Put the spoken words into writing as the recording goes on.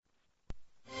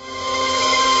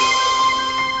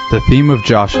The theme of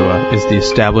Joshua is the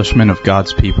establishment of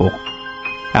God's people.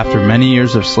 After many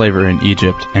years of slavery in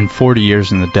Egypt and 40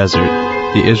 years in the desert,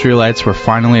 the Israelites were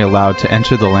finally allowed to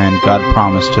enter the land God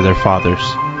promised to their fathers.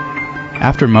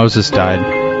 After Moses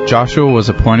died, Joshua was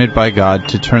appointed by God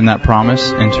to turn that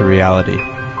promise into reality.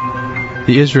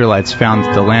 The Israelites found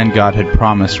that the land God had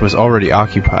promised was already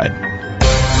occupied.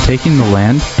 Taking the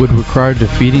land would require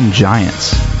defeating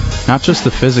giants, not just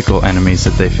the physical enemies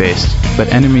that they faced,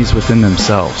 but enemies within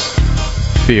themselves.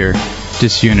 Fear,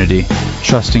 disunity,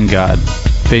 trusting God,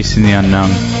 facing the unknown.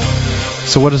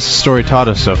 So what has the story taught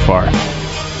us so far?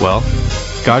 Well,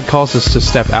 God calls us to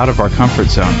step out of our comfort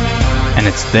zone, and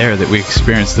it's there that we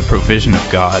experience the provision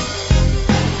of God.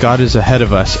 God is ahead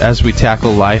of us as we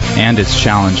tackle life and its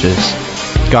challenges.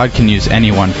 God can use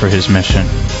anyone for His mission.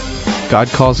 God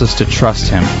calls us to trust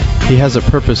Him. He has a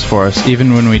purpose for us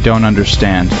even when we don't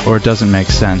understand or it doesn't make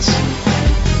sense.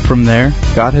 From there,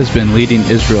 God has been leading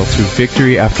Israel through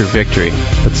victory after victory,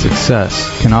 but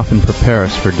success can often prepare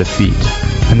us for defeat.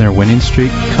 And their winning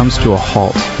streak comes to a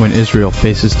halt when Israel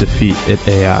faces defeat at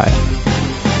Ai.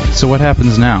 So what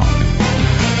happens now?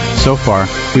 So far,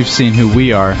 we've seen who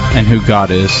we are and who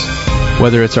God is.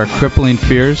 Whether it's our crippling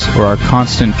fears or our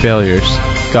constant failures,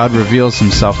 God reveals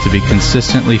Himself to be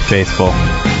consistently faithful.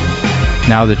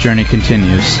 Now the journey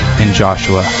continues in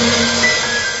Joshua.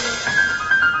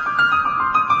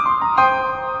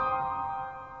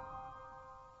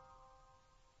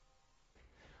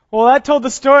 Well, that told the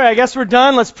story. I guess we're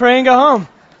done. Let's pray and go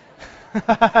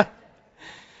home.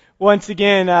 Once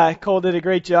again, Cole did a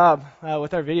great job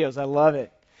with our videos. I love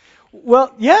it.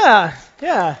 Well, yeah.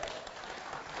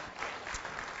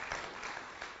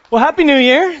 Well, Happy New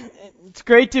Year. It's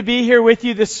great to be here with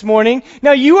you this morning.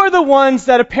 Now, you are the ones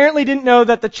that apparently didn't know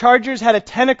that the Chargers had a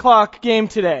 10 o'clock game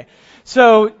today.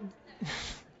 So,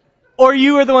 or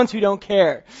you are the ones who don't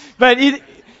care. But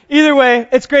either way,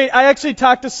 it's great. I actually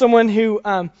talked to someone who,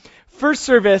 first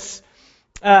service,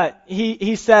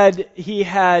 he said he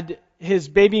had his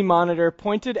baby monitor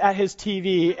pointed at his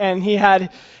TV and he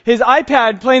had his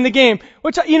iPad playing the game,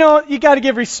 which, you got to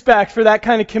give respect for that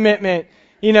kind of commitment.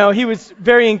 He was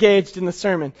very engaged in the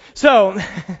sermon. So,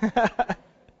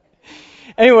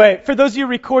 anyway, for those of you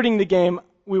recording the game,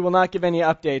 we will not give any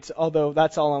updates, although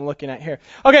that's all I'm looking at here.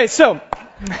 Okay, so,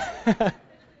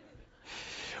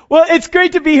 well, it's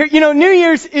great to be here. New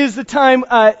Year's is the time,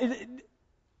 the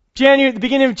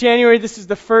beginning of January, this is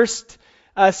the first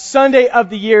Sunday of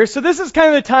the year. So this is kind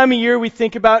of the time of year we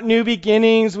think about new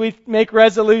beginnings, we make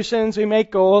resolutions, we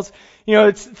make goals.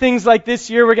 It's things like this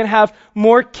year we're going to have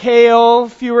more kale,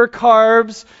 fewer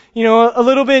carbs, a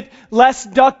little bit less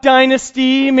Duck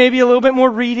Dynasty, maybe a little bit more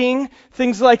reading,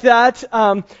 things like that.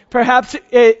 Perhaps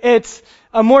it's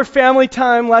a more family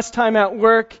time, less time at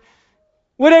work.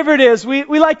 Whatever it is, we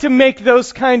like to make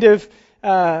those kind of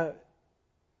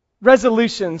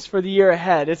resolutions for the year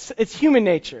ahead. It's human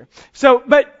nature. So,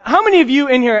 but how many of you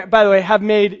in here, by the way, have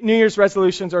made New Year's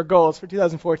resolutions or goals for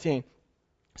 2014?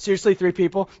 Seriously, 3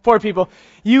 people? 4 people?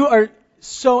 You are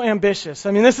so ambitious.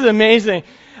 I mean, this is amazing.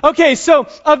 Okay, so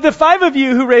of the 5 of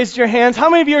you who raised your hands, how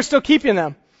many of you are still keeping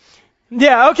them?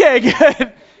 Yeah, okay,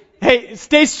 good. Hey,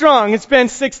 stay strong. It's been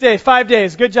 6 days, 5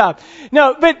 days. Good job.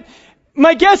 No, but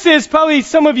my guess is probably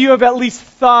some of you have at least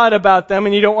thought about them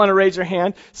and you don't want to raise your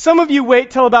hand. Some of you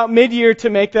wait till about mid-year to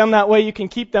make them. That way you can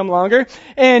keep them longer.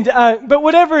 And but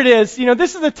whatever it is,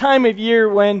 this is the time of year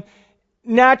when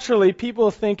naturally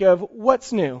people think of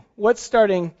what's new, what's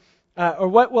starting, or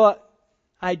what will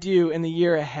I do in the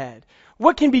year ahead?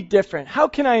 What can be different? How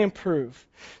can I improve?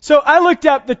 So I looked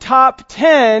up the top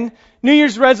 10 New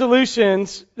Year's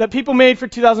resolutions that people made for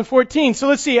 2014. So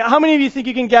let's see, how many of you think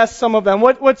you can guess some of them?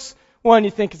 What's one you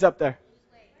think is up there?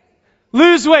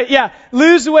 Lose weight, yeah.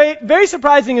 Lose weight, very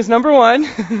surprising, is number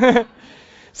 1.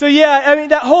 So yeah, I mean,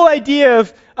 that whole idea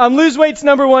of lose weight's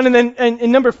number 1, and then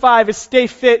and number 5 is stay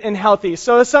fit and healthy.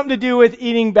 So it's something to do with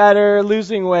eating better,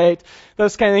 losing weight,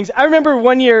 those kind of things. I remember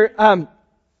one year,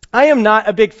 I am not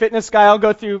a big fitness guy. I'll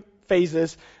go through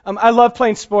phases. I love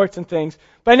playing sports and things.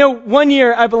 But I know one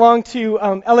year I belonged to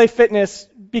LA Fitness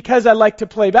because I like to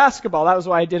play basketball. That was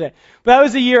why I did it. But that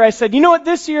was the year I said, you know what,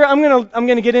 this year I'm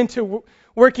gonna get into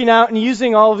working out and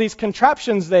using all of these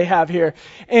contraptions they have here.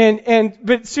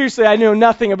 But seriously, I know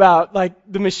nothing about like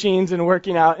the machines and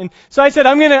working out. And so I said,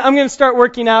 I'm gonna start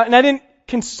working out, and I didn't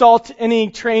consult any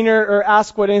trainer or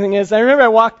ask what anything is. I remember I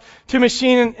walked to a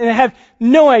machine and I had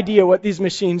no idea what these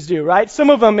machines do, right? Some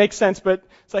of them make sense, but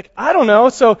it's like, I don't know.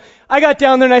 So I got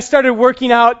down there and I started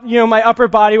working out, my upper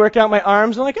body, working out my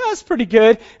arms. I'm like, oh, that's pretty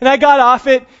good. And I got off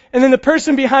it, and then the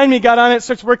person behind me got on it,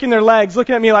 starts working their legs,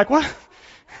 looking at me like, what?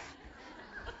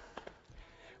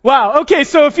 Wow. Okay,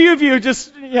 so a few of you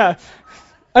just,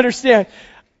 understand.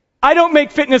 I don't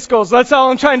make fitness goals. That's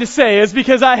all I'm trying to say, is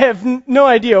because I have no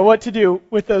idea what to do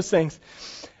with those things.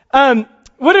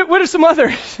 What are some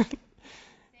others?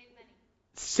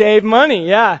 Save money,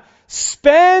 yeah.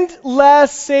 Spend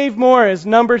less, save more is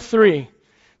number 3.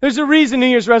 There's a reason New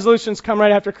Year's resolutions come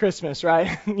right after Christmas,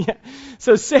 right? Yeah.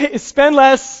 So spend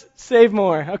less, save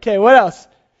more. Okay, what else?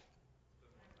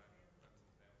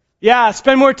 Yeah,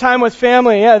 spend more time with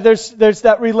family. Yeah, there's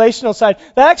that relational side.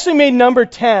 That actually made number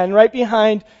 10, right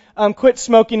behind quit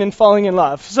smoking and falling in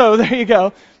love. So there you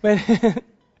go.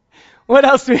 What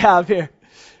else do we have here?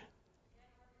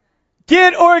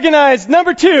 Get organized,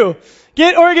 number 2.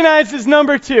 Get organized is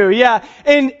number 2. Yeah,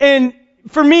 and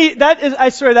for me, that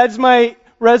is my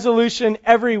resolution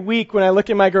every week when I look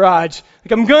in my garage.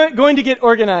 Like, I'm going to get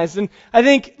organized. And I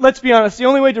think, let's be honest, the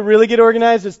only way to really get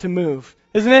organized is to move,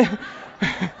 isn't it?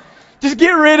 Just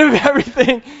get rid of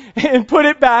everything and put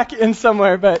it back in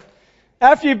somewhere. But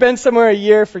after you've been somewhere a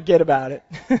year, forget about it.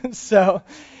 So,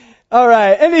 all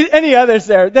right. Any others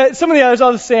there? Some of the others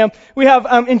I'll just say. We have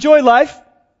enjoy life.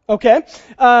 Okay.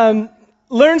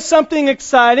 Learn something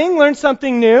exciting. Learn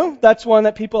something new. That's one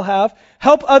that people have.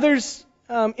 Help others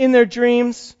in their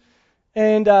dreams.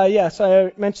 And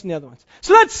so I mentioned the other ones.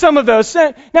 So that's some of those.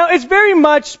 Now, it's very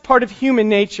much part of human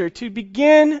nature to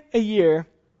begin a year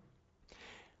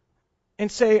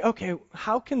and say, okay,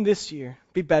 how can this year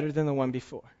be better than the one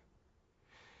before?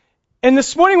 And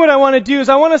this morning what I want to do is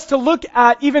I want us to look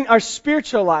at even our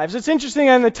spiritual lives. It's interesting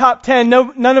on the top 10,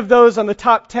 none of those on the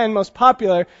top 10 most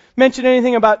popular mention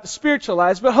anything about the spiritual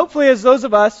lives, but hopefully as those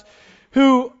of us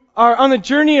who are on the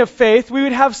journey of faith, we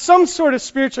would have some sort of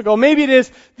spiritual goal. Maybe it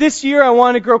is, this year I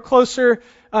want to grow closer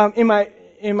in my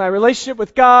relationship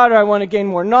with God, or I want to gain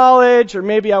more knowledge, or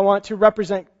maybe I want to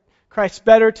represent Christ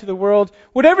better to the world.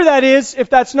 Whatever that is, if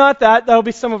that's not that, that'll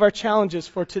be some of our challenges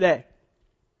for today.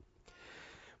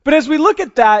 But as we look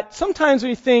at that, sometimes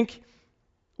we think,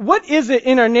 what is it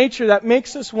in our nature that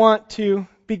makes us want to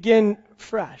begin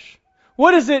fresh?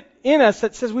 What is it in us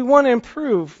that says we want to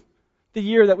improve the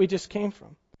year that we just came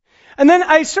from? And then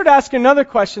I start asking another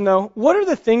question, though. What are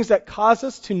the things that cause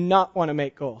us to not want to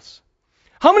make goals?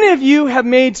 How many of you have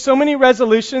made so many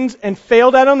resolutions and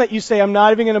failed at them that you say, I'm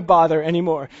not even going to bother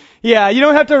anymore? Yeah, you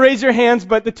don't have to raise your hands,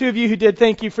 but the two of you who did,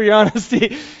 thank you for your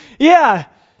honesty. Yeah.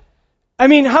 I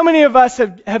mean, how many of us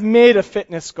have made a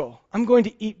fitness goal? I'm going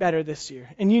to eat better this year.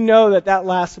 And you know that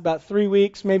lasts about 3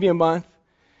 weeks, maybe a month.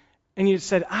 And you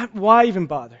said, why even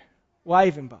bother? Why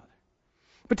even bother?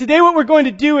 But today what we're going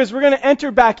to do is we're going to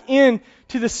enter back in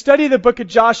to the study of the book of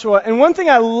Joshua. And one thing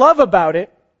I love about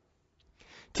it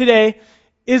today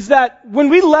is that when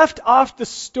we left off the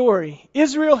story,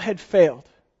 Israel had failed.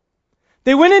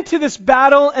 They went into this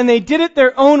battle and they did it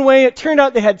their own way. It turned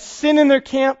out they had sin in their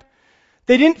camp.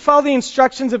 They didn't follow the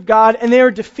instructions of God and they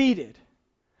were defeated.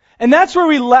 And that's where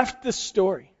we left the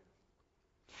story.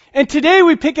 And today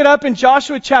we pick it up in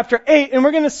Joshua chapter 8 and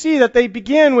we're going to see that they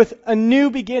begin with a new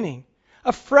beginning,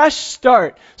 a fresh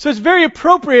start. So it's very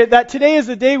appropriate that today is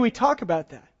the day we talk about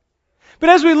that. But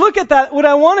as we look at that, what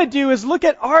I want to do is look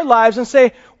at our lives and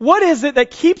say, what is it that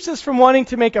keeps us from wanting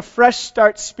to make a fresh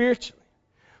start spiritually?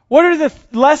 What are the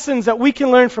lessons that we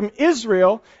can learn from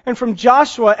Israel and from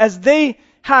Joshua as they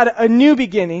had a new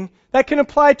beginning that can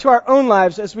apply to our own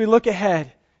lives as we look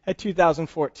ahead at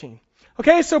 2014?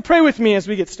 Okay, so pray with me as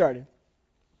we get started.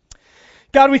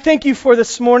 God, we thank you for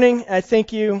this morning. I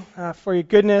thank you for your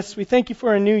goodness. We thank you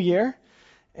for a new year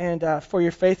and for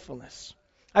your faithfulness.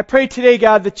 I pray today,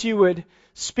 God, that you would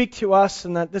speak to us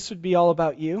and that this would be all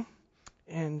about you.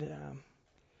 And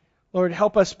Lord,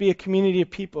 help us be a community of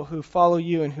people who follow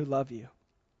you and who love you.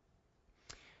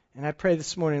 And I pray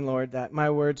this morning, Lord, that my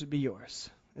words would be yours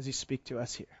as you speak to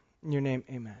us here. In your name,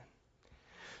 amen.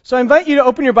 So I invite you to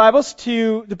open your Bibles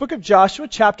to the book of Joshua,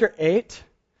 chapter 8.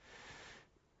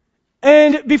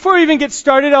 And before we even get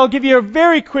started, I'll give you a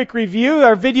very quick review.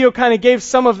 Our video kind of gave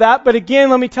some of that, but again,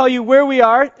 let me tell you where we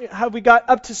are, how we got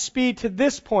up to speed to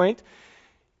this point.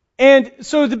 And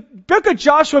so the book of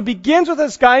Joshua begins with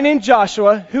this guy named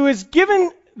Joshua who is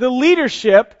given the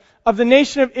leadership of the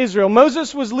nation of Israel.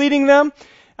 Moses was leading them,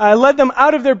 led them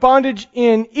out of their bondage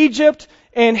in Egypt,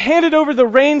 and handed over the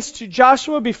reins to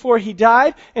Joshua before he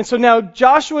died. And so now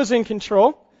Joshua's in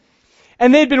control.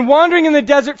 And they'd been wandering in the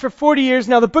desert for 40 years.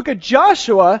 Now the book of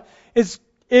Joshua is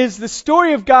the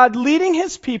story of God leading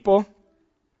his people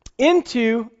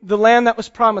into the land that was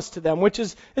promised to them, which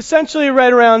is essentially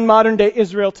right around modern day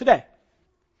Israel today.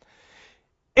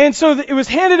 And so it was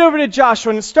handed over to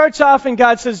Joshua, and it starts off, and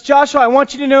God says, Joshua, I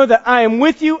want you to know that I am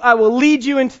with you. I will lead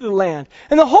you into the land.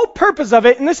 And the whole purpose of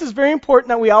it, and this is very important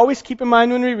that we always keep in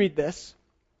mind when we read this,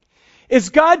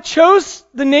 is God chose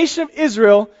the nation of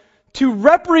Israel to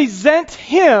represent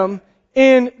Him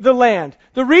in the land.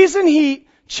 The reason He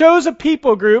chose a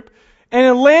people group and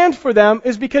a land for them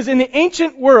is because in the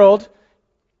ancient world,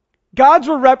 gods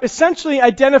were essentially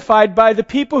identified by the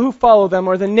people who followed them,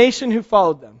 or the nation who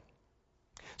followed them.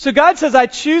 So God says, I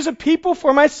choose a people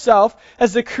for myself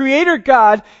as the creator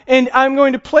God, and I'm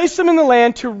going to place them in the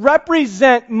land to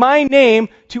represent my name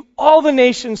to all the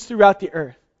nations throughout the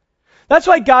earth. That's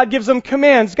why God gives them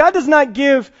commands. God does not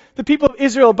give the people of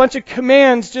Israel a bunch of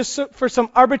commands just for some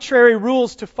arbitrary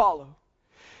rules to follow.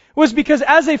 It was because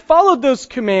as they followed those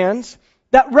commands,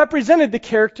 that represented the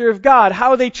character of God,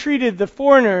 how they treated the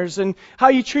foreigners and how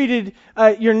you treated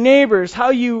your neighbors, how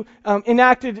you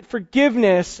enacted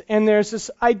forgiveness, and there's this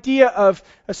idea of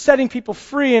setting people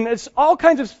free, and it's all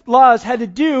kinds of laws had to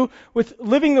do with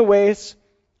living the ways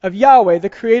of Yahweh, the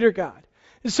Creator God.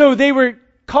 And so they were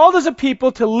called as a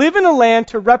people to live in a land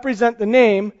to represent the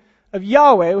name of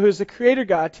Yahweh, who is the Creator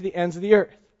God, to the ends of the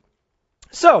earth.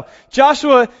 So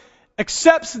Joshua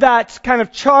accepts that kind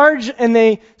of charge, and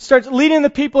they start leading the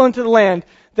people into the land.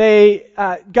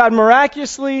 God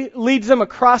miraculously leads them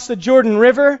across the Jordan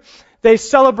River. They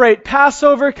celebrate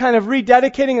Passover, kind of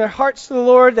rededicating their hearts to the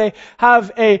Lord. They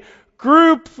have a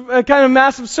group, a kind of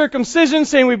massive circumcision,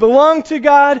 saying we belong to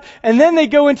God. And then they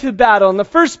go into battle. And the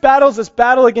first battle is this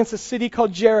battle against a city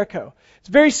called Jericho. It's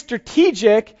very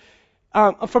strategic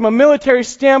from a military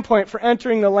standpoint for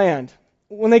entering the land.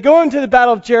 When they go into the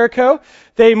Battle of Jericho,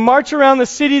 they march around the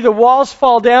city, the walls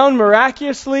fall down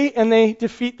miraculously, and they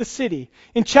defeat the city.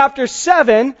 In chapter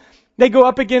 7, they go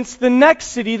up against the next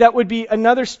city that would be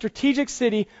another strategic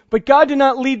city, but God did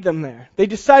not lead them there. They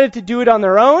decided to do it on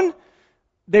their own.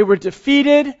 They were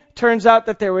defeated. Turns out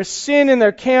that there was sin in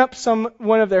their camp.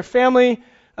 One of their family,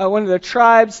 one of their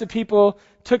tribes, the people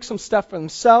took some stuff for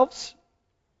themselves,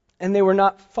 and they were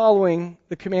not following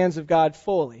the commands of God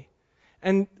fully.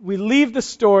 And we leave the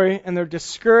story, and they're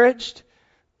discouraged.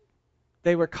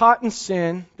 They were caught in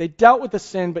sin. They dealt with the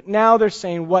sin, but now they're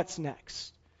saying, what's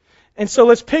next? And so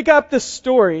let's pick up this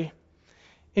story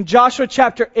in Joshua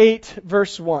chapter 8,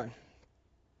 verse 1.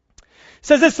 It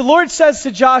says this, the Lord says to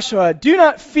Joshua, do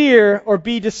not fear or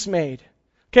be dismayed.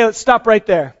 Okay, let's stop right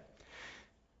there.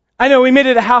 I know we made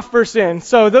it a half verse in,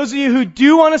 so those of you who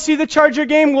do want to see the Charger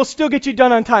game, we'll still get you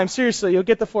done on time. Seriously, you'll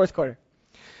get the fourth quarter.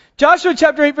 Joshua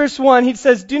chapter 8, verse 1, he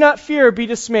says, do not fear or be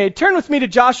dismayed. Turn with me to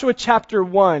Joshua chapter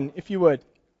 1, if you would.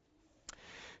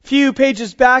 A few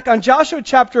pages back on Joshua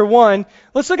chapter 1,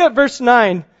 let's look at verse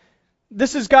 9.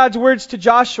 This is God's words to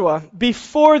Joshua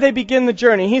before they begin the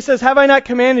journey. He says, have I not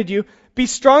commanded you? Be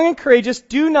strong and courageous.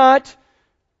 Do not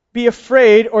be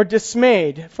afraid or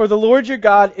dismayed, for the Lord your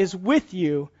God is with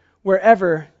you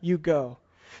wherever you go.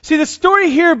 See, the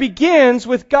story here begins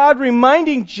with God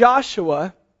reminding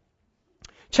Joshua.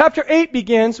 Chapter 8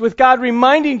 begins with God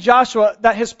reminding Joshua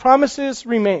that his promises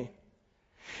remain.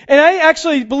 And I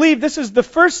actually believe this is the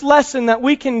first lesson that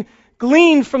we can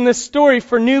glean from this story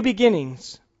for new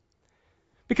beginnings.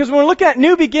 Because when we're looking at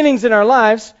new beginnings in our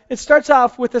lives, it starts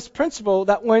off with this principle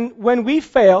that when we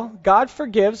fail, God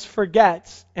forgives,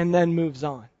 forgets, and then moves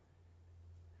on.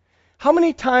 How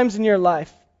many times in your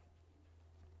life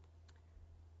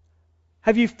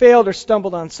have you failed or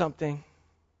stumbled on something?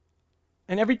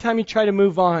 And every time you try to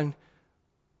move on,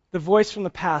 the voice from the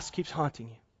past keeps haunting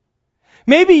you.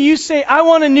 Maybe you say, I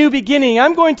want a new beginning.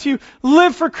 I'm going to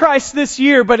live for Christ this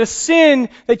year, but a sin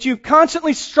that you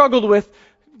constantly struggled with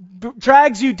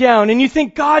drags you down, and you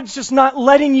think God's just not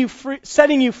letting you free,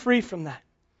 setting you free from that.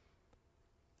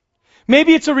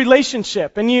 Maybe it's a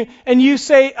relationship, and you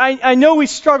say, I know we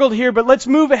struggled here, but let's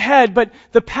move ahead, but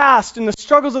the past and the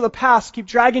struggles of the past keep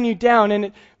dragging you down, and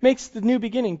it makes the new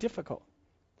beginning difficult.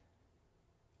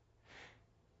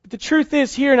 The truth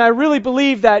is here, and I really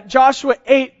believe that Joshua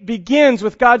 8 begins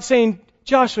with God saying,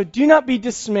 Joshua, do not be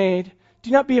dismayed.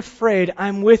 Do not be afraid.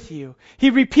 I'm with you. He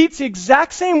repeats the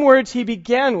exact same words he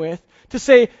began with to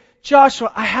say,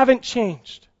 Joshua, I haven't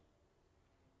changed.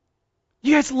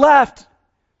 You guys left.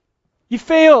 You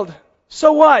failed.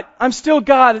 So what? I'm still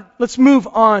God. Let's move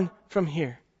on from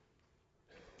here.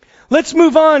 Let's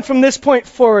move on from this point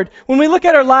forward. When we look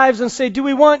at our lives and say, do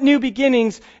we want new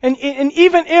beginnings? And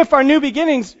even if our new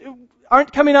beginnings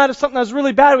aren't coming out of something that was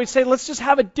really bad, we say, let's just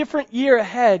have a different year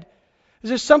ahead. Is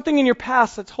there something in your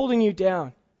past that's holding you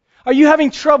down? Are you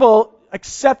having trouble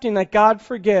accepting that God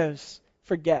forgives,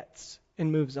 forgets,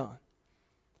 and moves on?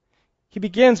 He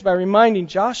begins by reminding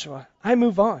Joshua, I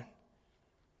move on.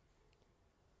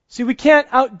 See, we can't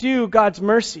outdo God's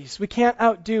mercies. We can't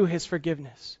outdo His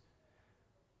forgiveness.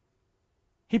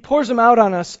 He pours them out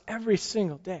on us every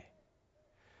single day.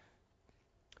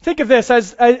 Think of this. I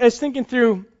was thinking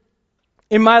through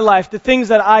in my life the things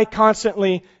that I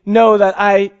constantly know that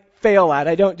I fail at,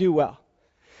 I don't do well.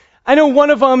 I know one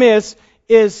of them is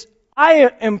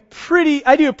I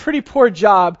do a pretty poor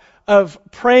job of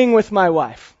praying with my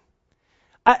wife.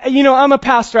 I'm a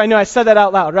pastor. I know I said that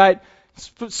out loud, right?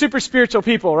 Super spiritual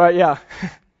people, right? Yeah.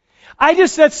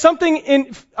 That's something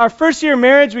in our first year of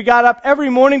marriage. We got up every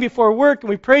morning before work and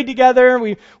we prayed together.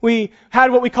 We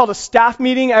had what we called a staff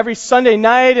meeting every Sunday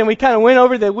night, and we kind of went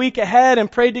over the week ahead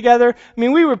and prayed together. I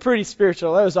mean, we were pretty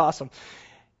spiritual. That was awesome.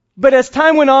 But as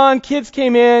time went on, kids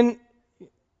came in,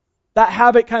 that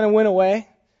habit kind of went away.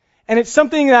 And it's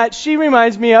something that she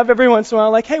reminds me of every once in a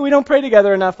while, like, hey, we don't pray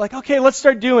together enough. Like, okay, let's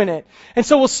start doing it. And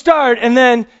so we'll start, and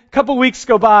then a couple weeks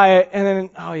go by, and then,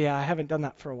 oh yeah, I haven't done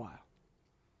that for a while.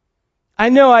 I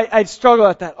know I struggle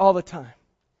at that all the time.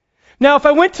 Now, if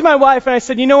I went to my wife and I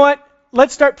said, you know what,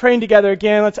 let's start praying together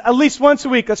again. Let's at least once a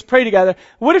week, let's pray together.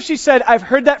 What if she said, I've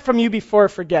heard that from you before,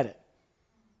 forget it.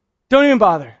 Don't even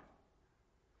bother.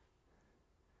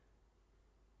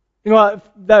 Well,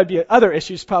 that would be other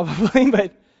issues probably,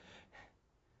 but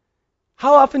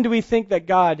how often do we think that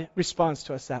God responds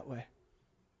to us that way?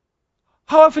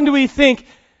 How often do we think,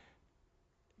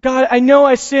 God, I know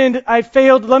I sinned, I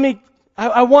failed,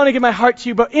 I want to give my heart to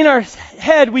you, but in our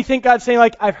head we think God's saying,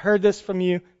 like, I've heard this from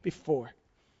you before.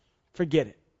 Forget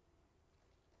it.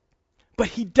 But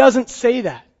He doesn't say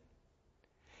that.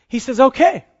 He says,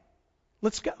 okay,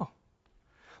 let's go.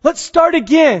 Let's start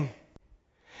again.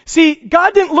 See,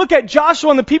 God didn't look at Joshua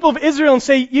and the people of Israel and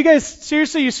say, you guys,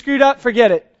 seriously, you screwed up?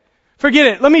 Forget it. Forget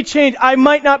it. Let me change. I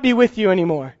might not be with you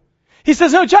anymore. He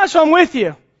says, no, Joshua, I'm with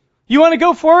you. You want to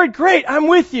go forward? Great, I'm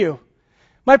with you.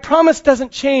 My promise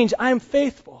doesn't change. I am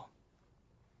faithful.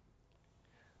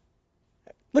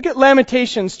 Look at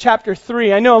Lamentations chapter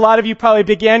 3. I know a lot of you probably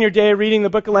began your day reading the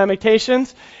book of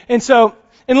Lamentations. And so,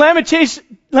 in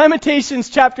Lamentations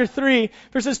chapter 3,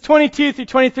 verses 22 through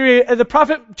 23, the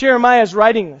prophet Jeremiah is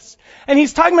writing this. And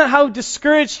he's talking about how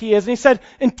discouraged he is. And he said,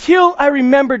 until I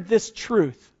remembered this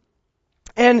truth.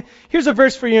 And here's a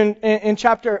verse for you in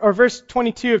verse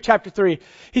 22 of chapter 3.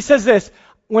 He says this,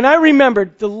 when I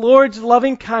remembered, the Lord's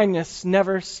loving kindness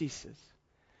never ceases.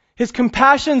 His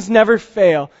compassions never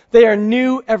fail. They are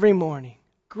new every morning.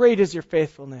 Great is your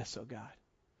faithfulness, O God.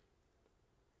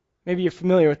 Maybe you're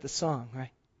familiar with the song,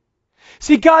 right?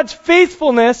 See, God's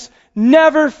faithfulness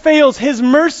never fails. His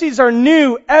mercies are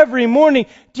new every morning.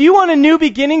 Do you want a new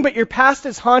beginning, but your past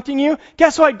is haunting you?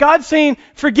 Guess what? God's saying,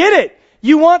 forget it.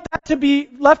 You want that to be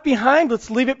left behind? Let's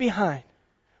leave it behind.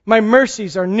 My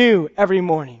mercies are new every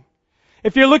morning.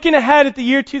 If you're looking ahead at the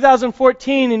year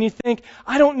 2014 and you think,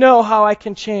 I don't know how I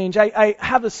can change. I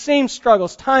have the same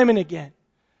struggles time and again.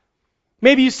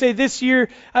 Maybe you say this year,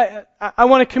 I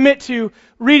want to commit to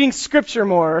reading Scripture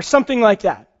more or something like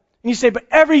that. And you say, but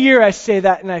every year I say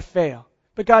that and I fail.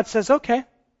 But God says, okay,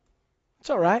 it's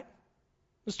all right.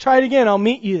 Let's try it again. I'll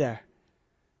meet you there.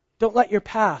 Don't let your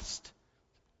past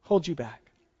hold you back.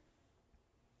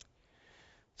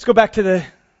 Let's go back to the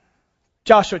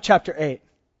Joshua chapter 8.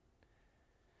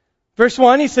 Verse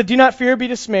 1, he said, do not fear, be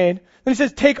dismayed. Then he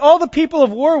says, take all the people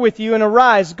of war with you and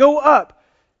arise, go up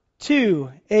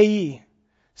to Ai.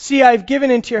 See, I have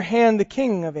given into your hand the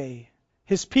king of Ai,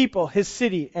 his people, his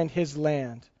city, and his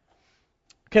land.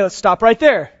 Okay, let's stop right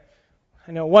there.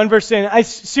 I know, one verse in.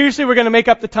 Seriously, we're going to make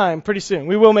up the time pretty soon.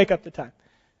 We will make up the time.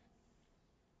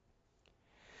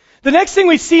 The next thing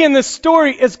we see in this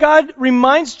story is God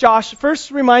reminds Josh,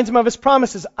 first reminds him of his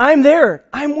promises. I'm there.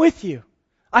 I'm with you.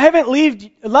 I haven't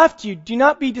left you. Do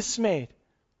not be dismayed.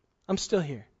 I'm still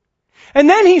here. And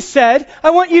then he said,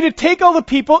 I want you to take all the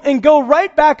people and go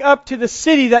right back up to the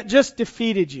city that just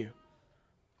defeated you.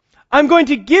 I'm going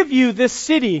to give you this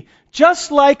city just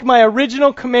like my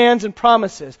original commands and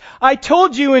promises. I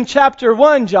told you in chapter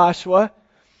 1, Joshua,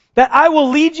 that I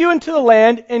will lead you into the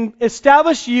land and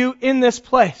establish you in this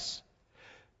place.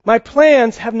 My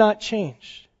plans have not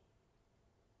changed.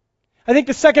 I think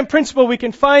the second principle we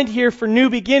can find here for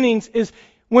new beginnings is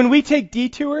when we take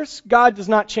detours, God does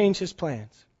not change His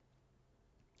plans.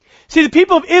 See, the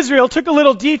people of Israel took a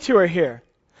little detour here.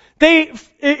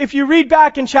 If you read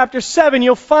back in chapter 7,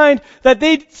 you'll find that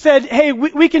they said, hey,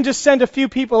 we can just send a few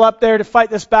people up there to fight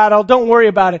this battle. Don't worry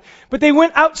about it. But they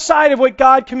went outside of what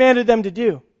God commanded them to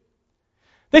do.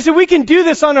 They said, we can do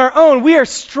this on our own. We are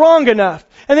strong enough.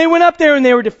 And they went up there and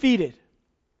they were defeated.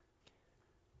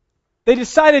 They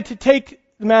decided to take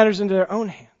the matters into their own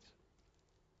hands.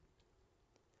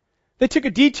 They took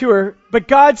a detour, but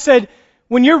God said,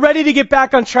 when you're ready to get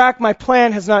back on track, my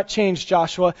plan has not changed,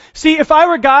 Joshua. See, if I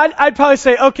were God, I'd probably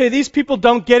say, okay, these people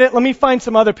don't get it. Let me find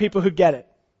some other people who get it.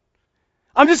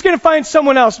 I'm just going to find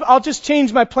someone else. I'll just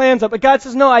change my plans up. But God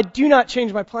says, no, I do not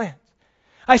change my plans.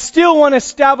 I still want to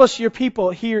establish your people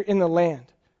here in the land.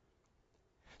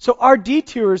 So our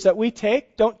detours that we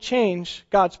take don't change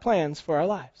God's plans for our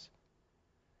lives.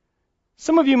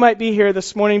 Some of you might be here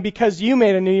this morning because you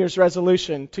made a New Year's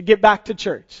resolution to get back to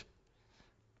church.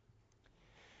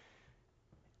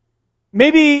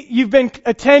 Maybe you've been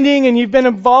attending and you've been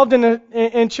involved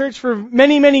in church for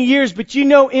many, many years, but you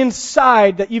know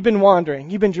inside that you've been wandering,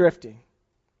 you've been drifting.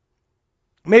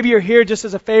 Maybe you're here just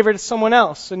as a favor to someone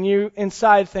else, and you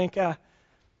inside think,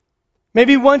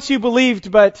 maybe once you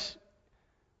believed, but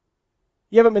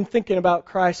you haven't been thinking about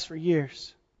Christ for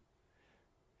years.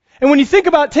 And when you think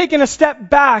about taking a step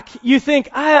back, you think,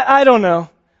 I don't know.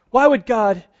 Why would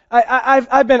God?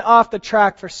 I've been off the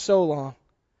track for so long.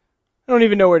 I don't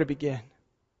even know where to begin.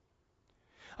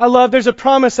 There's a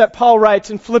promise that Paul writes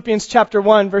in Philippians chapter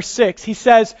 1, verse 6. He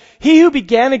says, he who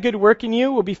began a good work in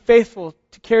you will be faithful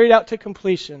to carry it out to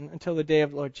completion until the day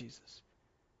of the Lord Jesus.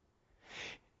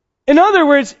 In other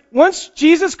words, once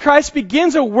Jesus Christ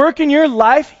begins a work in your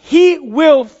life, He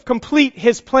will complete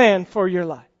His plan for your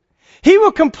life. He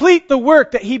will complete the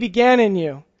work that He began in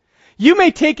you. You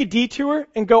may take a detour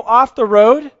and go off the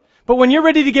road, but when you're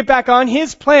ready to get back on,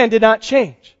 His plan did not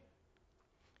change.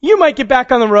 You might get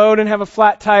back on the road and have a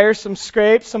flat tire, some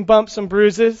scrapes, some bumps, some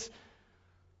bruises.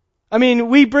 I mean,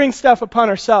 we bring stuff upon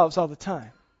ourselves all the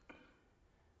time.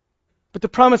 But the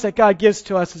promise that God gives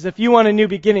to us is if you want a new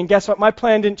beginning, guess what? My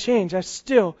plan didn't change. I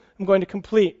still am going to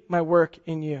complete my work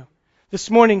in you.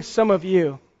 This morning, some of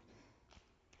you,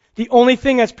 the only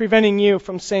thing that's preventing you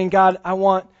from saying, God, I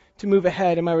want to move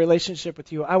ahead in my relationship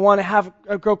with you. I want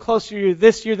to grow closer to you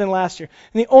this year than last year.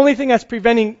 And the only thing that's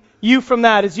preventing you from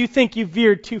that is you think you've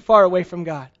veered too far away from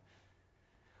God.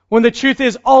 When the truth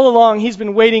is, all along, He's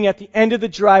been waiting at the end of the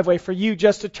driveway for you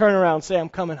just to turn around and say, I'm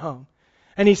coming home.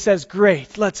 And He says,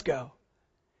 great, let's go.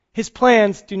 His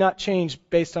plans do not change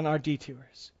based on our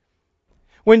detours.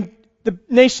 When the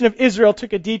nation of Israel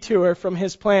took a detour from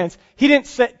His plans, He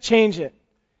didn't change it.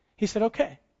 He said,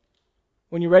 okay,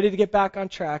 when you're ready to get back on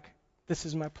track, this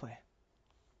is my plan.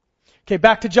 Okay,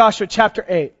 back to Joshua chapter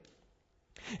 8.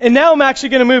 And now I'm actually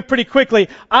going to move pretty quickly.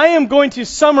 I am going to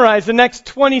summarize the next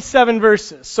 27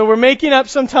 verses. So we're making up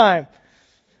some time.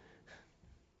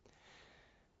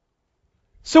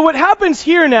 So what happens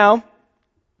here now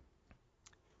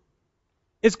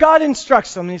is God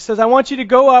instructs them. He says, I want you to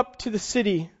go up to the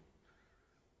city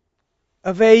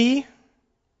of Ai.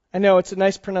 I know it's a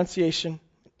nice pronunciation.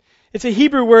 It's a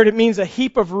Hebrew word. It means a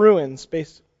heap of ruins,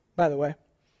 by the way.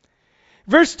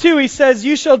 Verse 2, he says,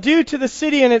 you shall do to the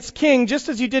city and its king just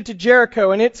as you did to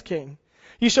Jericho and its king.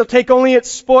 You shall take only its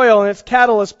spoil and its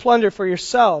cattle as plunder for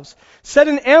yourselves. Set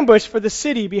an ambush for the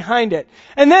city behind it.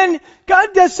 And then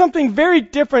God does something very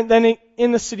different than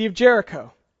in the city of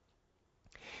Jericho.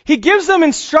 He gives them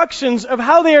instructions of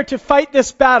how they are to fight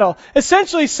this battle.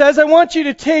 Essentially says, I want you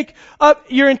to take up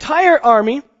your entire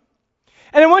army,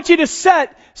 and I want you to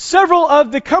set several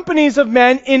of the companies of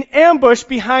men in ambush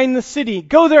behind the city.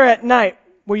 Go there at night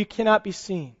where you cannot be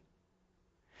seen.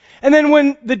 And then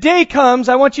when the day comes,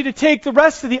 I want you to take the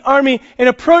rest of the army and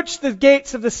approach the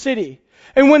gates of the city.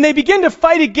 And when they begin to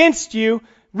fight against you,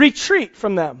 retreat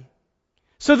from them,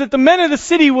 so that the men of the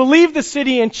city will leave the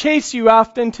city and chase you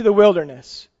off into the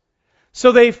wilderness.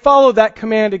 So they followed that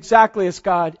command exactly as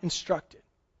God instructed.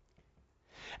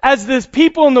 As the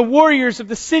people and the warriors of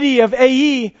the city of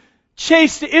Ai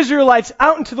chased the Israelites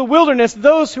out into the wilderness,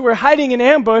 those who were hiding in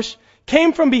ambush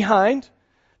came from behind.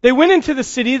 They went into the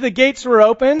city, the gates were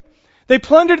open. They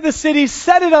plundered the city,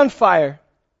 set it on fire,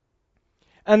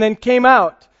 and then came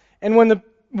out. And when the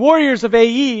warriors of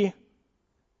Ai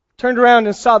turned around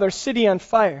and saw their city on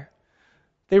fire,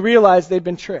 they realized they'd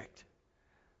been tricked.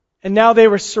 And now they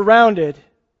were surrounded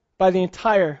by the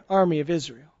entire army of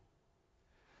Israel.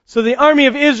 So the army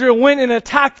of Israel went and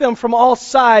attacked them from all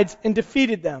sides and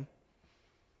defeated them.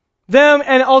 Them,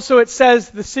 and also it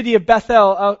says the city of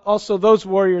Bethel, also those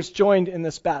warriors joined in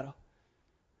this battle.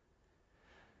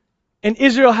 And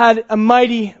Israel had a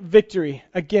mighty victory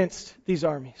against these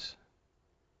armies.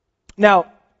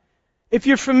 Now, if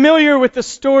you're familiar with the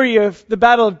story of the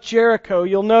Battle of Jericho,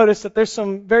 you'll notice that there's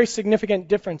some very significant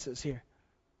differences here.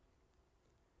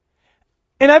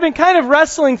 And I've been kind of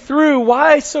wrestling through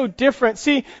why so different.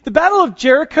 See, the Battle of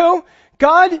Jericho,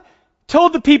 God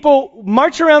told the people,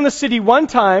 march around the city one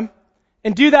time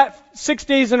and do that 6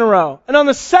 days in a row. And on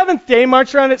the seventh day,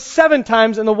 march around it 7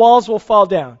 times and the walls will fall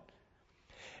down.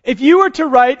 If you were to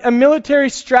write a military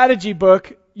strategy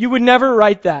book, you would never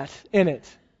write that in it.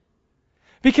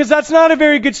 Because that's not a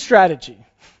very good strategy.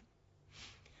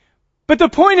 But the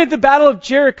point at the Battle of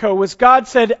Jericho was God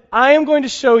said, I am going to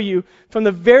show you from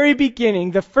the very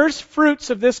beginning, the first fruits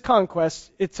of this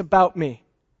conquest, it's about me.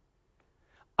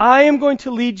 I am going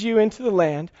to lead you into the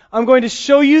land. I'm going to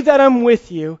show you that I'm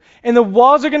with you. And the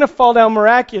walls are going to fall down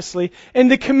miraculously.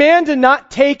 And the command to not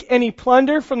take any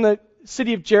plunder from the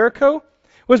city of Jericho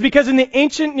was because in the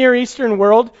ancient Near Eastern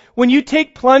world, when you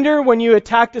take plunder, when you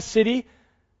attacked a city,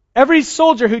 every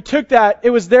soldier who took that, it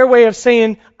was their way of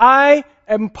saying, I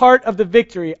am part of the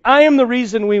victory. I am the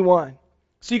reason we won.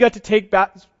 So you got to take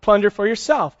plunder for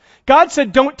yourself. God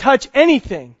said, don't touch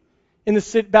anything in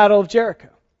the Battle of Jericho.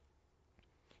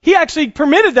 He actually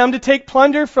permitted them to take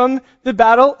plunder from the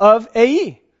Battle of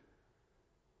Ai.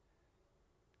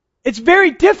 It's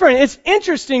very different. It's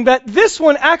interesting that this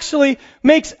one actually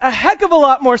makes a heck of a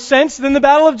lot more sense than the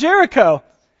Battle of Jericho.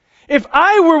 If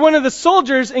I were one of the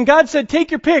soldiers and God said, take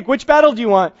your pick, which battle do you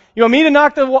want? You want me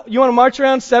to you want to march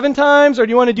around 7 times, or do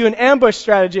you want to do an ambush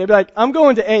strategy? I'd be like, I'm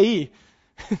going to Ai.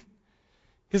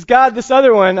 Because God, this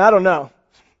other one, I don't know.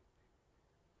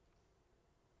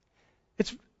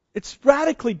 It's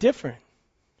radically different.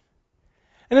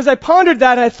 And as I pondered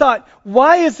that, I thought,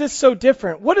 why is this so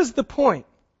different? What is the point?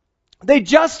 They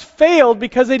just failed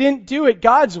because they didn't do it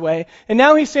God's way. And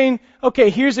now he's saying, okay,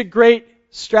 here's a great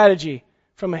strategy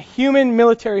from a human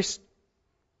military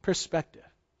perspective.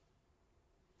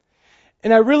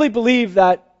 And I really believe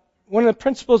that one of the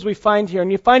principles we find here,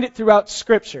 and you find it throughout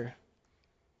Scripture,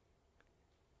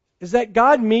 is that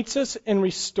God meets us and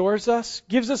restores us,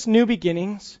 gives us new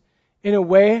beginnings in a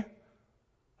way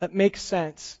that makes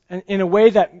sense, and in a way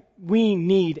that we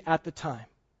need at the time.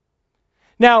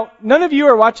 Now, none of you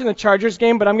are watching the Chargers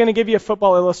game, but I'm going to give you a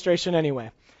football illustration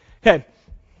anyway. Okay.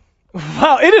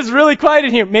 Wow, it is really quiet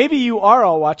in here. Maybe you are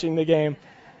all watching the game.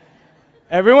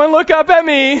 Everyone look up at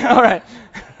me. All right.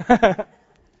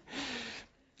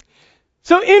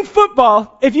 So in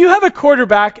football, if you have a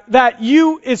quarterback that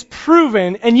is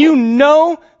proven and you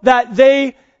know that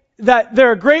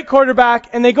they're a great quarterback,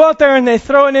 and they go out there and they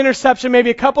throw an interception, maybe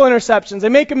a couple interceptions, they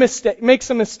make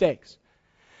some mistakes.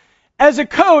 As a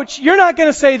coach, you're not going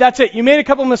to say, that's it, you made a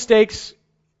couple mistakes,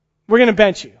 we're going to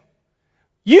bench you.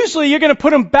 Usually you're going to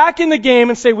put them back in the game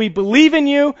and say, we believe in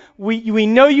you, we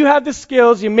know you have the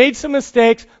skills, you made some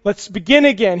mistakes, let's begin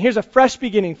again. Here's a fresh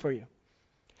beginning for you.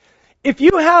 If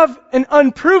you have an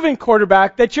unproven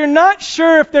quarterback that you're not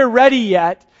sure if they're ready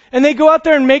yet, and they go out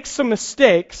there and make some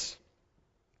mistakes,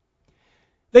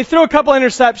 they throw a couple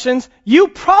interceptions, you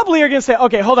probably are going to say,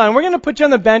 okay, hold on, we're going to put you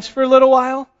on the bench for a little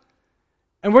while,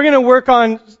 and we're going to work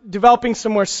on developing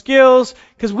some more skills,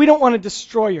 because we don't want to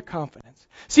destroy your confidence.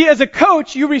 See, as a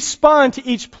coach, you respond to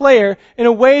each player in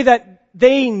a way that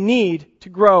they need to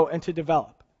grow and to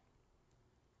develop.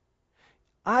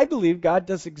 I believe God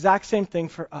does the exact same thing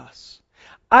for us.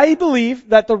 I believe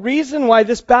that the reason why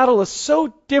this battle is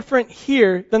so different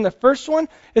here than the first one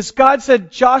is God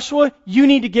said, Joshua, you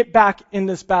need to get back in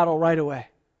this battle right away.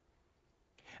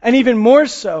 And even more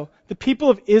so, the people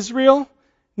of Israel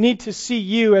need to see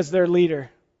you as their leader.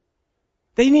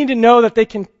 They need to know that they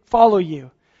can follow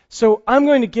you. So I'm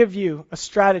going to give you a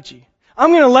strategy.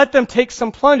 I'm going to let them take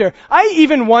some plunder. I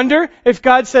even wonder if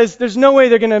God says there's no way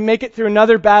they're going to make it through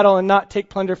another battle and not take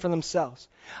plunder for themselves.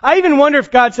 I even wonder if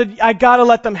God said, I got to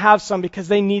let them have some because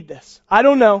they need this. I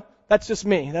don't know. That's just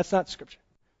me. That's not Scripture.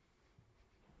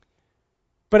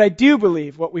 But I do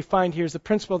believe what we find here is the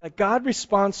principle that God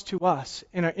responds to us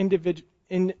in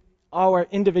our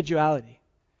individuality.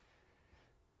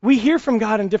 We hear from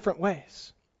God in different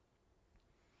ways.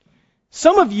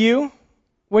 Some of you,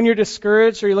 when you're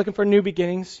discouraged or you're looking for new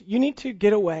beginnings, you need to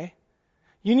get away.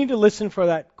 You need to listen for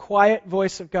that quiet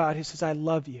voice of God who says, I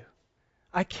love you.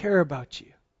 I care about you.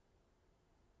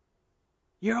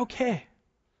 You're okay.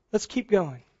 Let's keep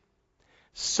going.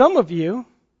 Some of you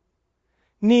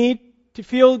need to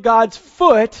feel God's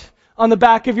foot on the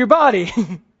back of your body,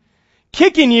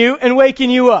 kicking you and waking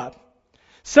you up.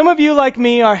 Some of you, like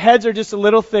me, our heads are just a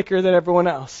little thicker than everyone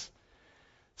else.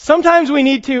 Sometimes we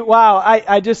need to,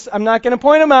 I'm not going to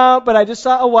point them out, but I just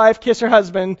saw a wife kiss her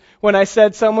husband when I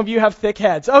said some of you have thick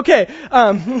heads. Okay.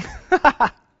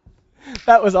 That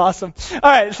was awesome.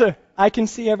 All right, so I can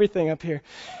see everything up here.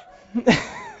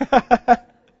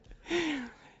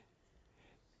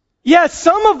 Yes,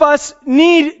 some of us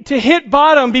need to hit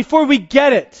bottom before we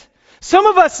get it. Some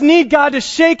of us need God to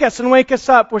shake us and wake us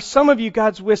up, where some of you,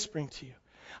 God's whispering to you.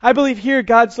 I believe here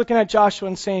God's looking at Joshua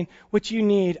and saying, what you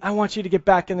need, I want you to get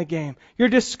back in the game. You're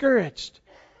discouraged.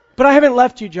 But I haven't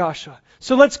left you, Joshua.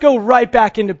 So let's go right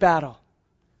back into battle.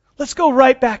 Let's go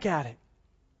right back at it.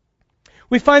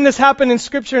 We find this happen in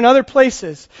Scripture and other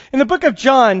places. In the book of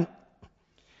John,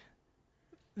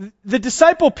 the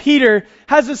disciple Peter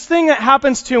has this thing that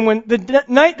happens to him when the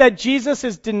night that Jesus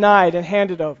is denied and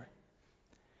handed over.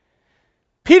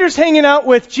 Peter's hanging out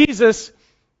with Jesus,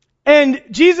 and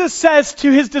Jesus says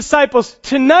to his disciples,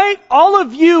 "Tonight all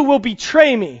of you will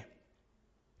betray me."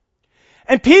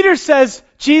 And Peter says,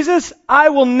 "Jesus, I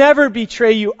will never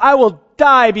betray you. I will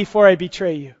die before I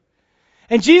betray you."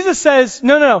 And Jesus says,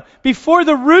 no. Before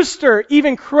the rooster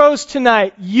even crows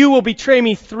tonight, you will betray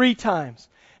me 3 times.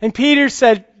 And Peter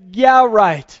said, "Yeah,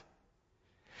 right."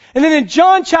 And then in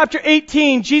John chapter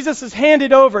 18, Jesus is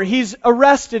handed over. He's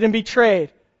arrested and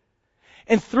betrayed.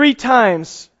 And 3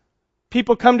 times,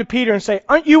 people come to Peter and say,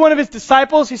 "Aren't you one of his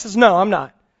disciples?" He says, "No, I'm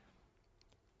not."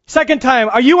 Second time,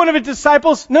 "Are you one of his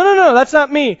disciples?" No, that's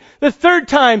not me. The third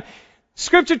time,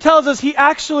 Scripture tells us he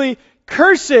actually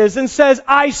curses and says,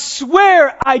 "I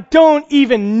swear I don't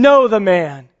even know the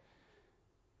man."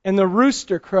 And the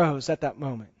rooster crows at that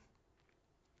moment.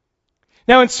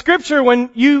 Now in Scripture, when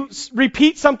you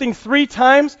repeat something 3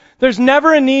 times, there's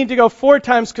never a need to go 4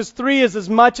 times because 3 is as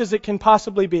much as it can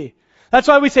possibly be. That's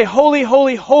why we say, "Holy,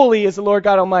 holy, holy is the Lord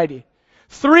God Almighty."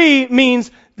 3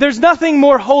 means there's nothing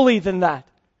more holy than that.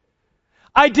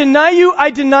 I deny you, I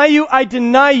deny you, I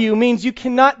deny you means you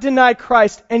cannot deny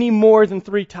Christ any more than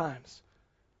 3 times.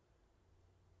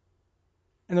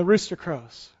 And the rooster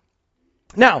crows.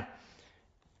 Now,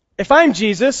 if I'm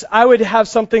Jesus, I would have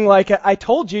something like, "I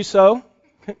told you so."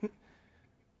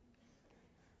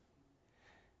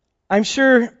 I'm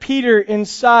sure Peter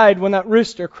inside, when that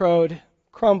rooster crowed,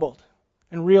 crumbled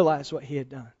and realized what he had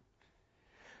done.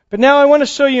 But now I want to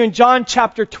show you in John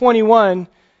chapter 21,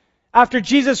 after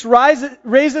Jesus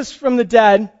raises from the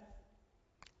dead,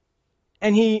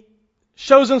 and he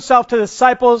shows himself to the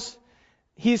disciples,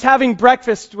 he's having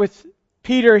breakfast with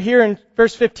Peter here in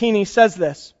verse 15. He says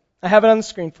this. I have it on the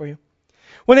screen for you.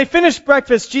 When they finished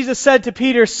breakfast, Jesus said to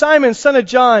Peter, "Simon, son of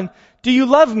John, do you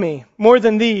love me more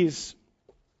than these?"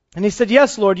 And he said,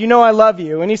 "Yes, Lord, you know I love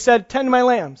you." And he said, "Tend my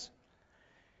lambs."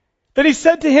 Then he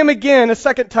said to him again a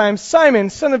second time,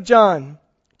 "Simon, son of John,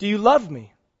 do you love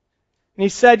me?" And he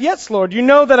said, "Yes, Lord, you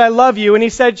know that I love you." And he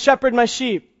said, "Shepherd my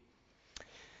sheep."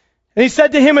 And he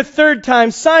said to him a third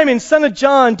time, "Simon, son of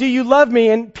John, do you love me?"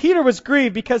 And Peter was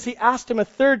grieved because he asked him a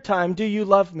third time, "Do you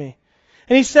love me?"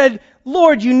 And he said,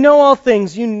 "Lord, you know all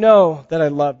things. You know that I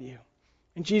love you."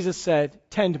 And Jesus said,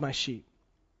 "Tend my sheep."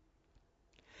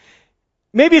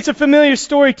 Maybe it's a familiar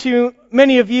story to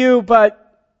many of you, but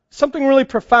something really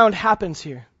profound happens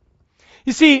here.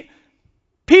 You see,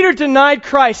 Peter denied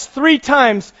Christ 3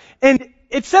 times, and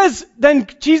it says then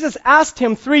Jesus asked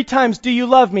him 3 times, "Do you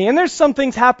love me?" And there's some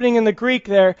things happening in the Greek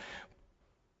there,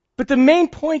 but the main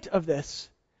point of this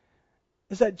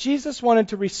is that Jesus wanted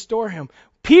to restore him.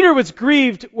 Peter was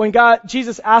grieved when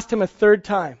Jesus asked him a third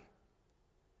time.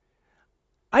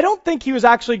 I don't think he was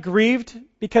actually grieved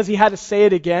because he had to say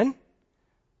it again.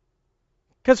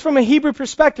 Because from a Hebrew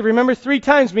perspective, remember 3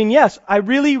 times mean, yes, I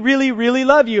really, really, really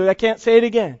love you. I can't say it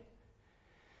again.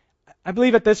 I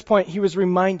believe at this point he was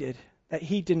reminded that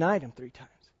he denied him 3 times.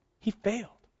 He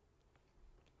failed.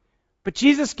 But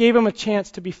Jesus gave him a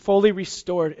chance to be fully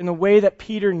restored in the way that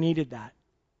Peter needed that.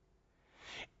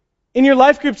 In your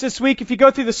life groups this week, if you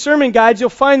go through the sermon guides, you'll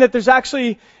find that there's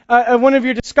actually one of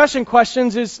your discussion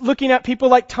questions is looking at people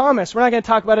like Thomas. We're not going to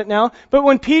talk about it now. But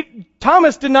when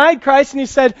Thomas denied Christ and he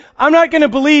said, "I'm not going to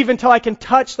believe until I can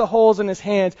touch the holes in his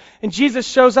hands." And Jesus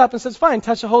shows up and says, "Fine,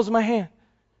 touch the holes in my hand."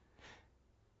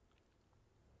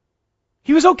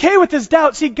 He was okay with his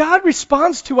doubt. See, God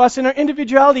responds to us in our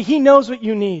individuality. He knows what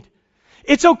you need.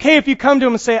 It's okay if you come to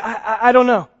him and say, I don't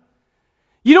know.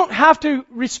 You don't have to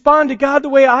respond to God the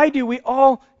way I do. We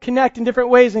all connect in different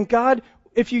ways. And God,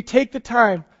 if you take the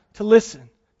time to listen,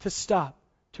 to stop,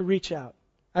 to reach out,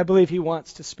 I believe he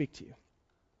wants to speak to you.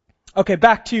 Okay,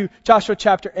 back to Joshua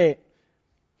chapter 8.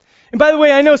 And by the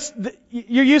way, I know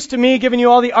you're used to me giving you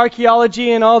all the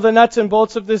archaeology and all the nuts and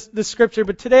bolts of this scripture,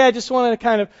 but today I just wanted to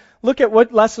kind of look at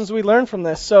what lessons we learned from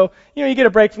this. So, you get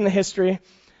a break from the history.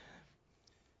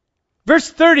 Verse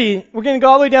 30, we're going to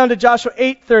go all the way down to Joshua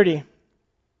 8:30.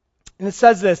 And it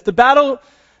says this,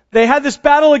 they had this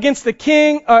battle against the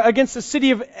king, against the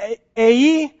city of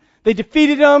Ai. They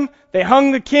defeated them. They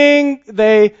hung the king.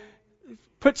 They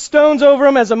put stones over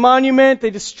him as a monument. They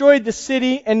destroyed the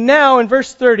city. And now in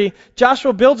verse 30,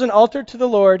 Joshua builds an altar to the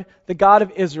Lord, the God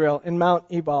of Israel, in Mount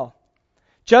Ebal.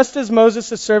 Just as Moses,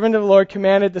 the servant of the Lord,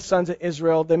 commanded the sons of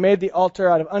Israel, they made the altar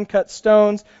out of uncut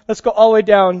stones. Let's go all the way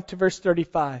down to verse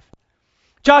 35.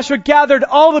 Joshua gathered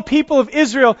all the people of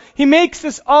Israel. He makes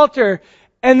this altar,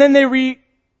 and then they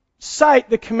cite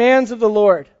the commands of the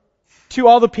Lord to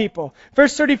all the people.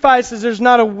 Verse 35 says, there's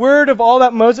not a word of all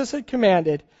that Moses had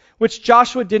commanded, which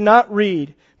Joshua did not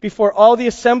read before all the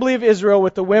assembly of Israel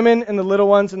with the women and the little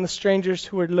ones and the strangers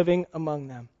who were living among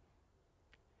them.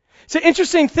 It's an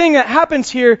interesting thing that happens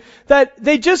here, that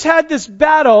they just had this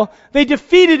battle. They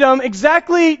defeated them,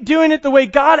 exactly doing it the way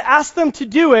God asked them to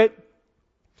do it.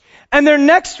 And their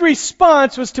next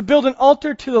response was to build an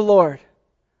altar to the Lord.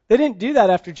 They didn't do that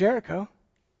after Jericho,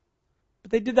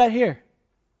 but they did that here.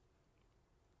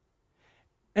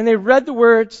 And they read the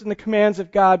words and the commands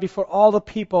of God before all the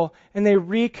people, and they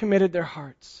recommitted their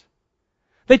hearts.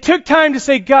 They took time to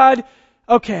say, God,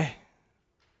 okay,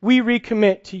 we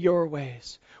recommit to your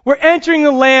ways. We're entering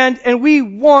the land, and we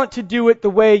want to do it the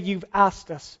way you've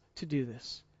asked us to do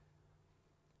this.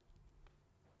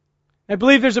 I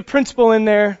believe there's a principle in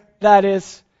there that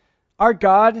is, our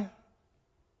God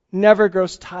never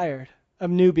grows tired of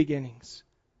new beginnings.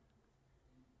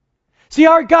 See,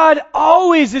 our God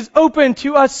always is open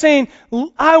to us saying,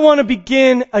 I want to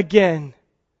begin again.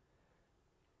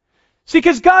 See,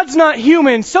 because God's not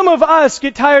human. Some of us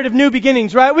get tired of new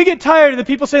beginnings, right? We get tired of the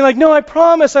people saying, like, no, I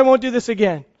promise I won't do this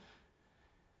again.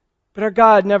 But our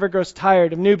God never grows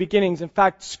tired of new beginnings. In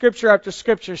fact, Scripture after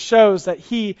Scripture shows that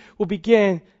He will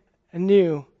begin a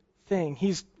new thing.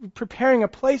 He's preparing a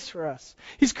place for us.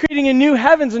 He's creating a new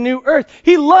heavens, a new earth.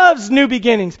 He loves new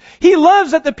beginnings. He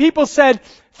loves that the people said,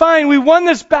 fine, we won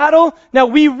this battle, now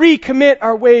we recommit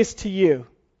our ways to you.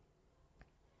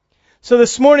 So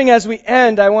this morning as we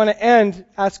end, I want to end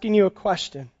asking you a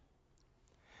question.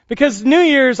 Because New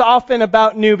Year is often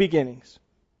about new beginnings.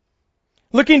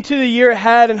 Looking to the year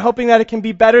ahead and hoping that it can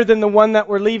be better than the one that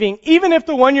we're leaving, even if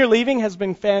the one you're leaving has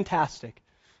been fantastic.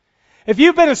 If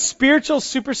you've been a spiritual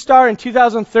superstar in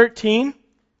 2013,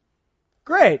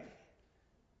 great.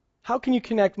 How can you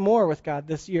connect more with God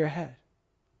this year ahead?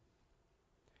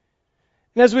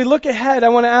 And as we look ahead, I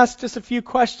want to ask just a few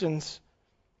questions.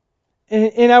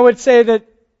 And I would say that,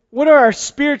 what are our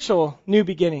spiritual new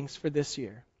beginnings for this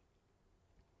year?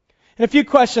 And a few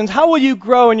questions. How will you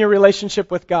grow in your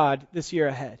relationship with God this year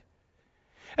ahead?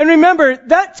 And remember,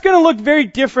 that's going to look very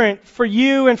different for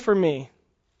you and for me.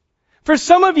 For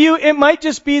some of you, it might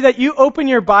just be that you open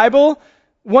your Bible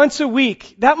once a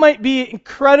week. That might be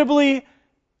incredibly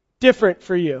different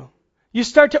for you. You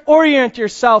start to orient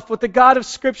yourself with the God of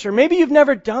Scripture. Maybe you've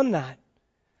never done that.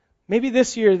 Maybe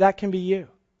this year that can be you.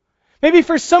 Maybe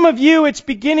for some of you, it's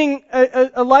beginning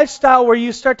a lifestyle where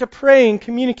you start to pray and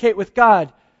communicate with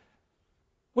God.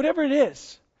 Whatever it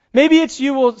is. Maybe it's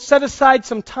you will set aside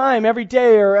some time every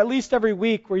day or at least every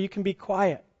week where you can be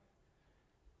quiet.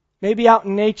 Maybe out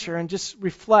in nature and just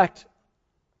reflect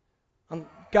on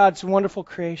God's wonderful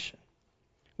creation.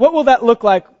 What will that look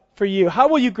like for you? How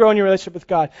will you grow in your relationship with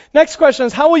God? Next question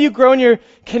is, how will you grow in your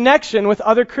connection with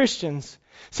other Christians?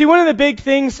 See, one of the big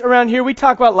things around here, we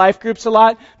talk about life groups a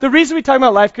lot. The reason we talk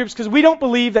about life groups is because we don't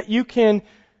believe that you can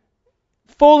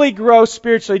fully grow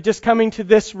spiritually just coming to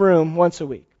this room once a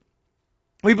week.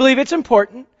 We believe it's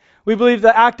important. We believe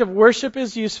the act of worship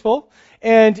is useful.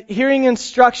 And hearing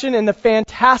instruction and the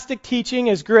fantastic teaching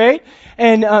is great.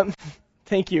 And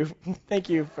thank you. Thank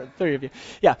you for 3 of you.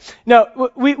 Yeah.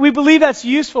 No, we believe that's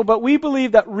useful, but we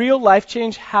believe that real life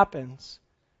change happens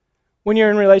when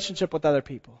you're in relationship with other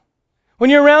people. When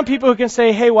you're around people who can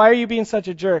say, hey, why are you being such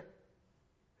a jerk?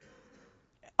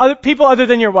 Other people other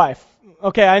than your wife.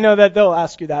 Okay, I know that they'll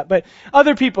ask you that, but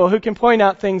other people who can point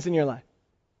out things in your life.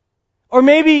 Or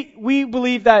maybe we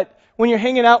believe that when you're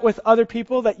hanging out with other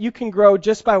people that you can grow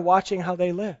just by watching how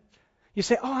they live. You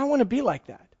say, oh, I want to be like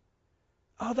that.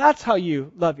 Oh, that's how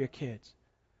you love your kids.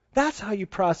 That's how you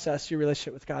process your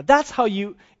relationship with God. That's how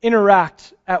you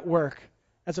interact at work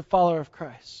as a follower of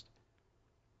Christ.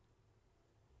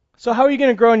 So how are you going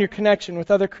to grow in your connection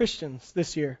with other Christians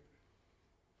this year?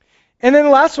 And then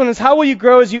the last one is, how will you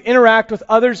grow as you interact with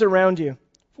others around you?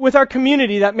 With our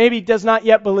community that maybe does not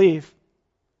yet believe.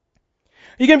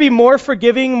 Are you going to be more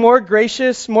forgiving, more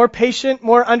gracious, more patient,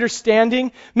 more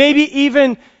understanding? Maybe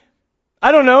even,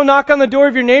 I don't know, knock on the door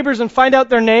of your neighbors and find out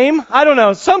their name? I don't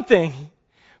know, something.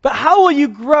 But how will you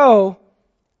grow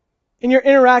in your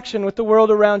interaction with the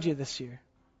world around you this year?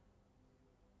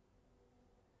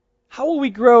 How will we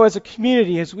grow as a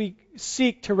community as we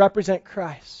seek to represent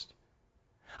Christ?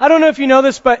 I don't know if you know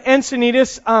this, but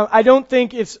Encinitas, I don't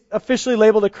think it's officially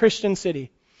labeled a Christian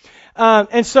city.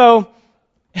 And so,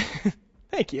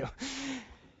 thank you.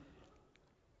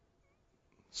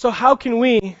 So how can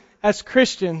we, as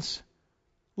Christians,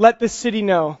 let this city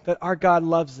know that our God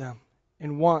loves them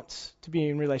and wants to be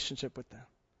in relationship with them?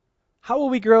 How will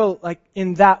we grow like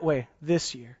in that way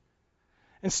this year?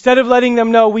 Instead of letting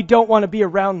them know we don't want to be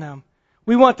around them,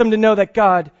 we want them to know that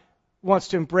God wants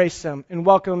to embrace them and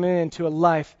welcome them into a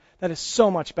life that is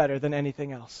so much better than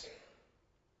anything else.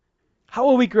 How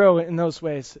will we grow in those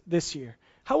ways this year?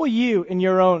 How will you in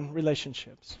your own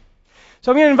relationships?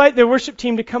 So I'm going to invite the worship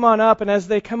team to come on up, and as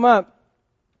they come up,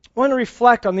 I want to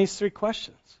reflect on these 3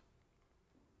 questions.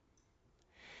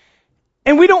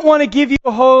 And we don't want to give you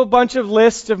a whole bunch of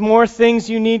lists of more things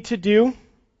you need to do.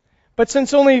 But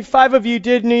since only 5 of you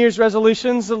did New Year's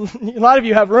resolutions, a lot of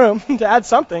you have room to add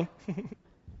something.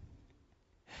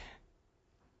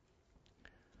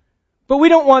 But we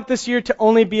don't want this year to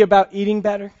only be about eating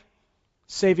better,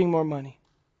 saving more money.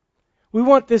 We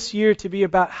want this year to be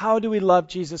about how do we love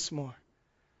Jesus more?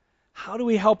 How do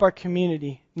we help our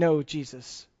community know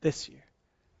Jesus this year?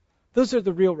 Those are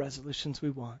the real resolutions we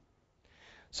want.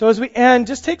 So as we end,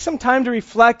 just take some time to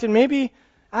reflect and maybe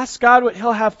ask God what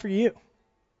He'll have for you.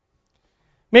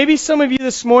 Maybe some of you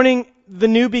this morning, the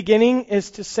new beginning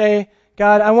is to say,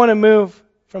 God, I want to move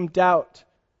from doubt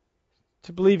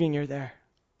to believing you're there.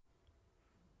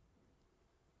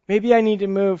 Maybe I need to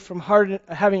move from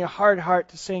having a hard heart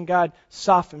to saying, God,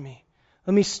 soften me.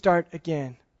 Let me start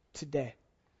again today.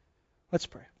 Let's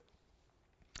pray.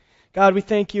 God, we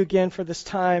thank you again for this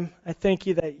time. I thank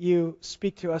you that you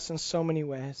speak to us in so many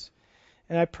ways.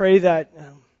 And I pray that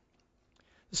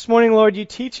this morning, Lord, you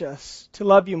teach us to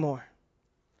love you more.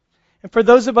 And for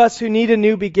those of us who need a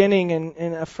new beginning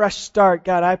and a fresh start,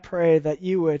 God, I pray that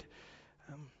you would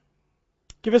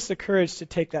give us the courage to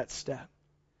take that step.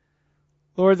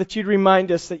 Lord, that you'd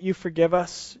remind us that you forgive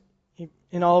us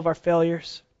in all of our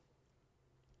failures.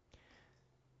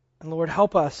 And Lord,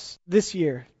 help us this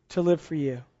year to live for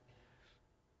you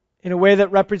in a way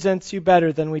that represents you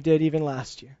better than we did even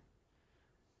last year.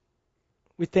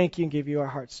 We thank you and give you our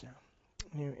hearts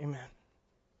now. Amen.